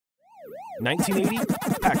1980,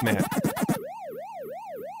 Pac-Man.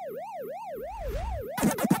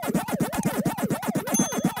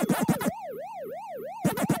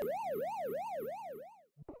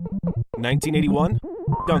 1981,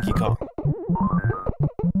 Donkey Kong.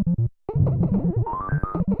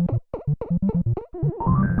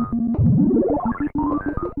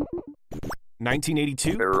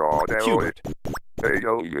 1982, Cubert.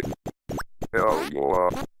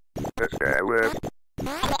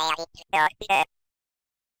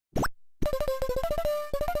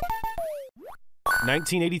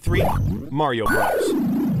 1983, Mario Bros.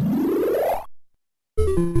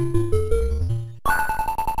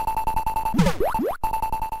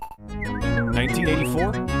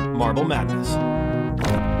 1984, Marble Madness.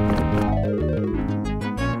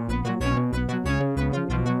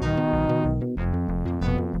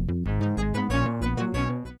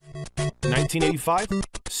 1985,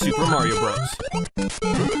 Super Mario Bros.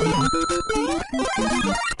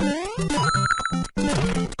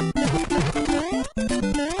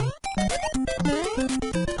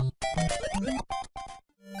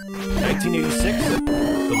 1986,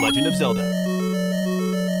 The Legend of Zelda.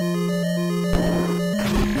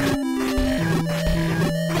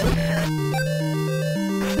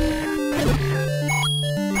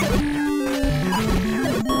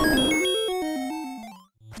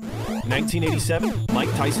 1987,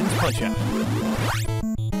 Mike Tyson's Punch-Out!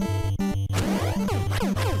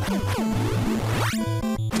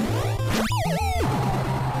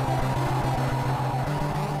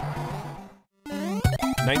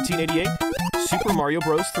 1988, Super Mario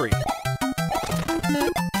Bros. 3.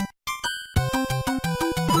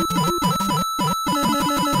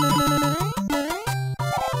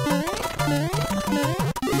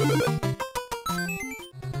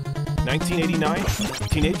 1989,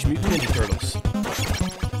 Teenage Mutant Ninja Turtles.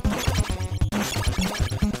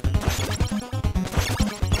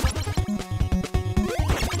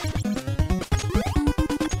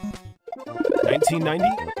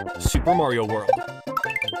 1990, Super Mario World.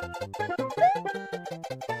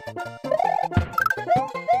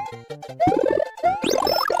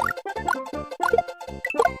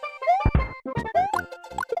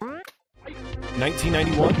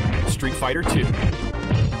 1991, Street Fighter 2.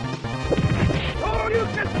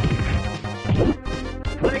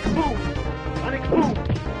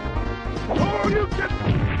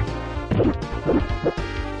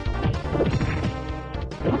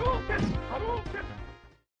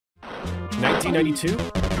 1992,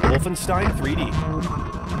 Wolfenstein 3D.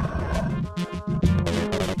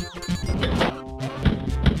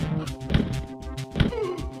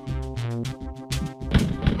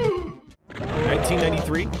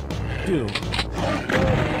 1993, Doom.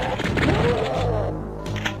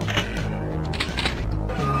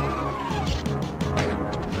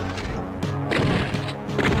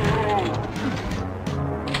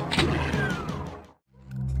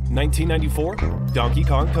 1994, Donkey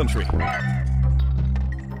Kong Country.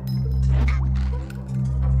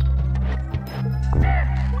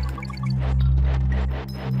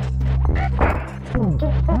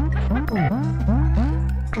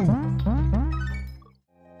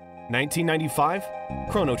 1995,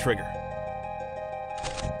 Chrono Trigger.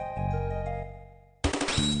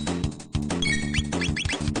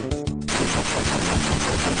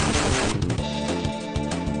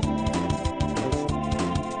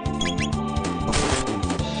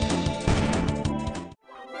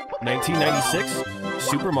 1996,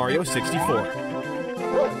 Super Mario 64.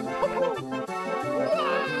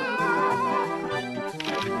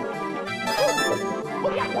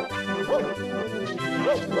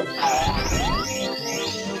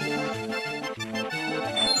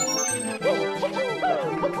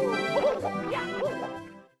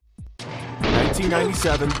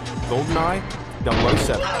 1997, GoldenEye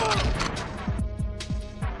 007.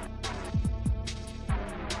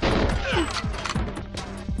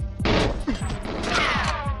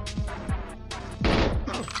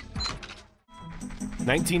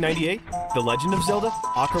 1998, The Legend of Zelda,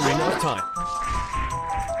 Ocarina of Time.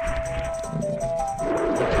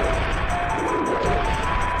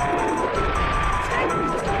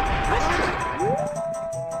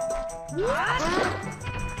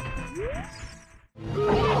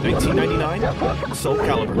 1999,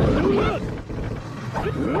 Soulcalibur.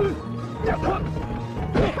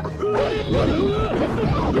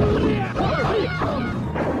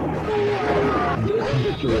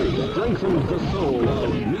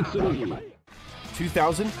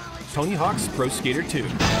 2000, Tony Hawk's Pro Skater 2. 2001,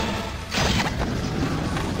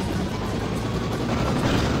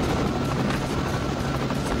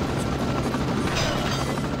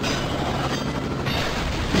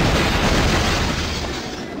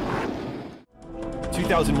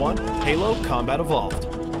 2001, Halo Combat Evolved.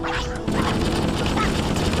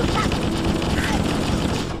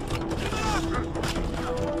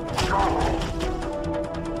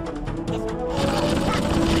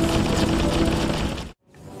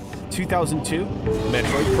 2002,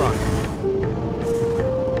 Metroid Prime.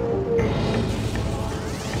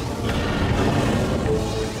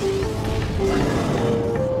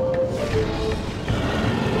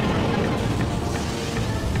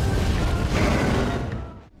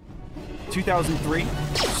 2003,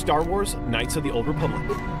 Star Wars Knights of the Old Republic.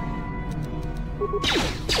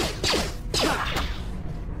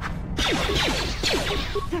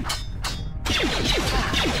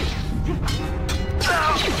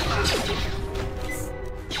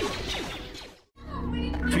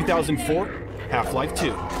 2004, Half-Life 2.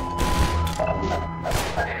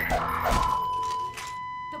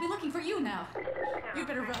 They'll be looking for you now. You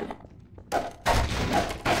better run.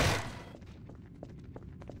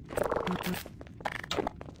 In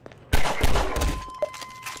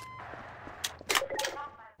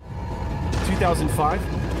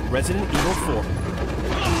 2005, Resident Evil 4.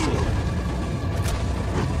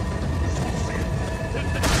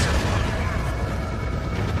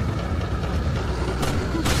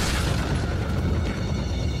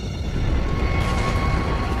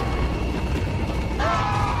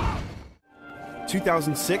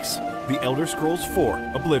 2006, The Elder Scrolls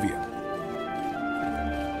 4, Oblivion.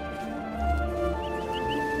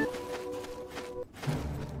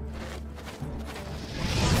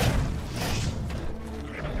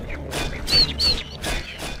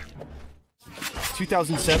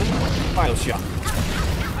 2007, BioShock.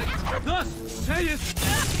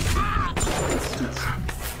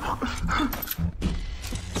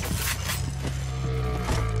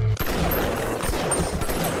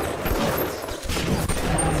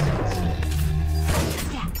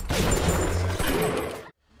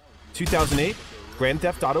 2008, Grand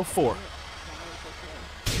Theft Auto 4.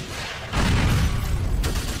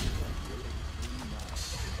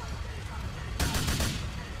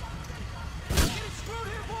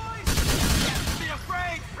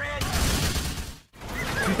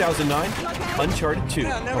 2009, Uncharted 2,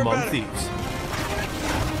 Among Thieves.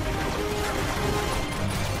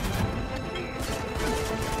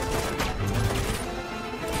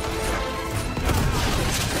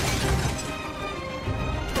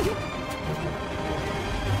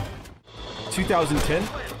 2010,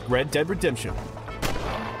 Red Dead Redemption.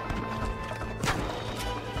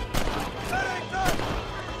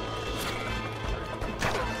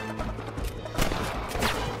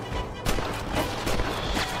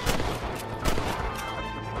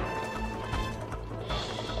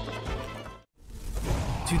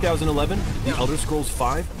 2011, The Elder Scrolls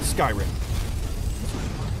V, Skyrim.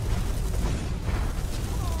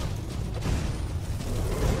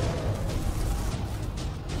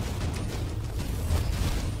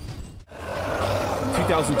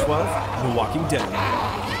 2012, The Walking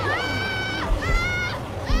Dead.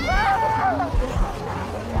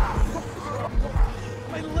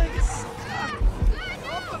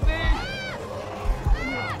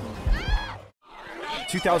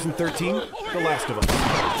 2013, The Last of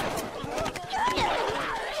Us.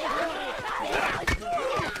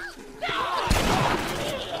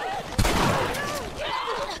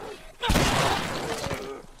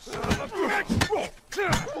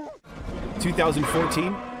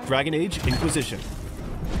 2014, Dragon Age Inquisition.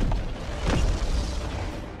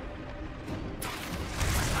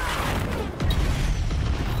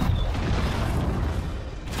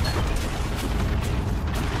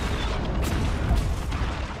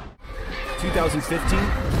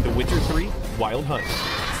 2015, The Witcher 3, Wild Hunt.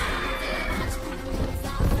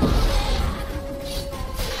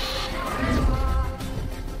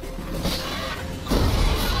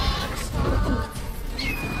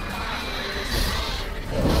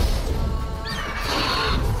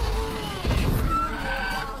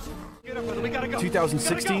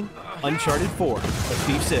 2016, Uncharted 4, A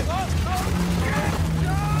Thief's End.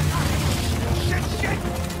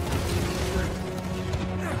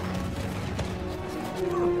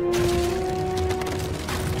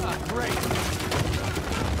 Great.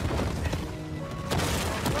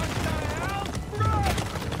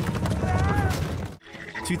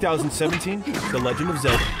 2017, The Legend of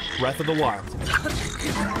Zelda, Breath of the Wild.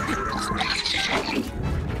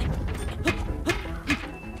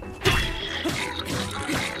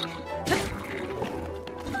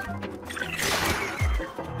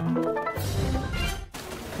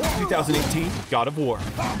 2018, God of War.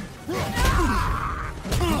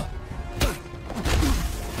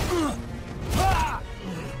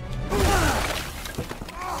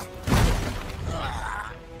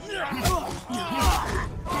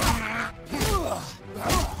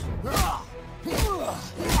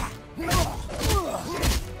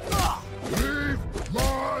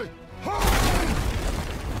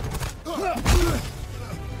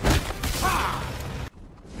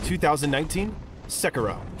 2019,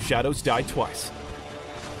 Sekiro: Shadows Die Twice.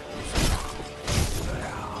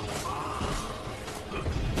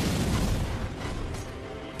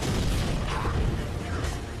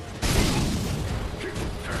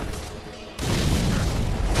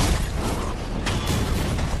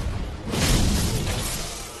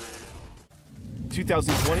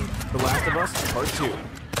 2020, The Last of Us Part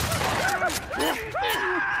 2.